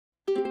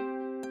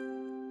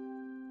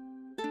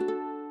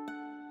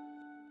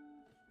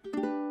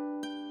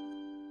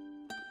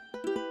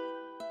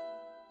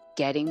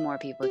getting more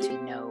people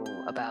to know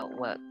about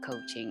what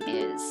coaching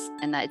is,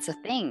 and that it's a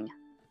thing.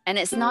 And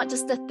it's not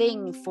just a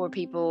thing for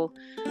people,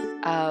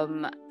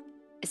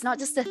 it's not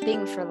just a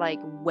thing for like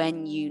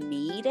when you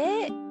need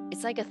it.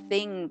 It's like a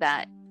thing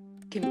that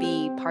can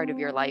be part of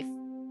your life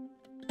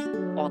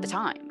all the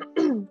time.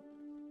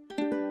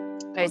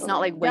 It's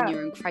not like when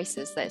you're in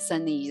crisis that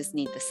suddenly you just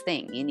need this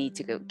thing. You need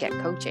to go get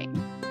coaching.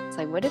 It's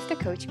like, what if the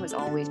coaching was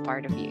always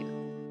part of you?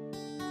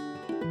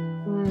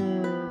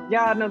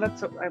 Yeah, no,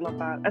 I love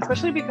that.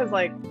 Especially because,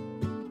 like,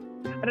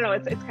 I don't know,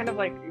 it's kind of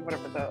like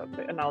whatever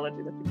the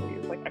analogy that people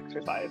use, like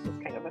exercise is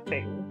kind of a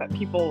thing that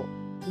people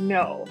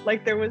know.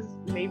 Like there was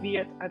maybe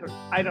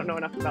I don't know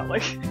enough about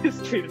like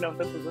history to know if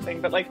this is a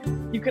thing, but like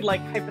you could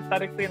like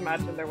hypothetically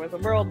imagine there was a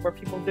world where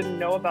people didn't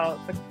know about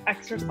the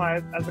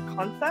exercise as a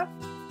concept.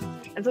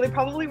 And so they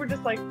probably were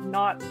just like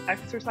not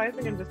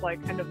exercising and just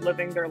like kind of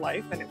living their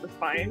life, and it was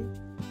fine.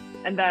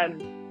 And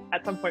then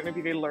at some point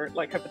maybe they learned,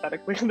 like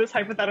hypothetically, in this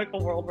hypothetical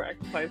world where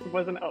exercise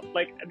wasn't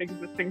like an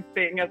existing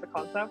thing as a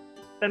concept,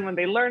 then when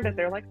they learned it,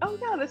 they're like, oh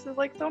yeah, this is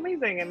like so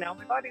amazing, and now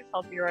my body's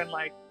healthier, and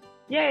like,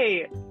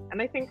 yay.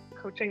 And I think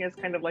coaching is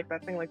kind of like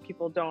that thing, like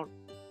people don't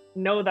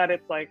know that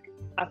it's like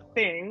a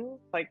thing,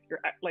 like your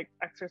like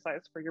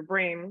exercise for your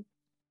brain,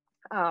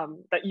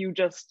 that you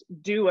just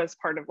do as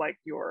part of like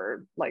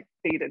your like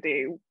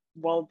day-to-day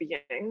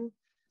well-being,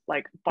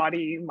 like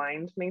body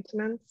mind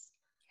maintenance.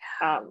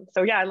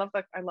 So yeah, I love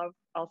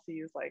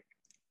LCU's like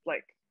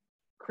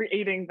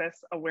creating this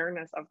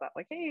awareness of that,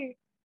 like, hey,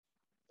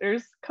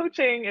 there's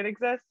coaching, it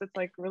exists, it's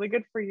like really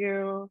good for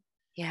you.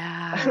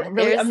 Yeah.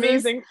 Really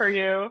amazing for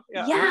you.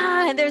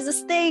 Yeah, there's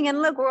this thing,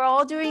 and look, we're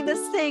all doing this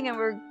thing, and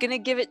we're gonna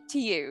give it to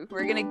you.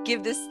 We're gonna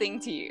give this thing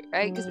to you,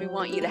 right? Because we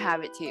want you to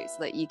have it too, so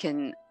that you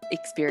can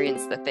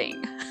experience the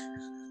thing.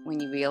 When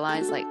you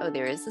realize like, oh,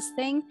 there is this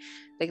thing,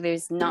 like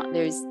there's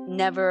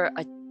never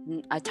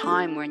a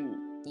time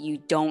when you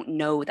don't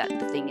know that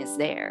the thing is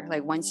there.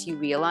 Like once you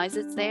realize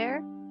it's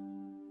there,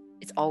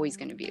 it's always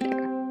going to be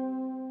there.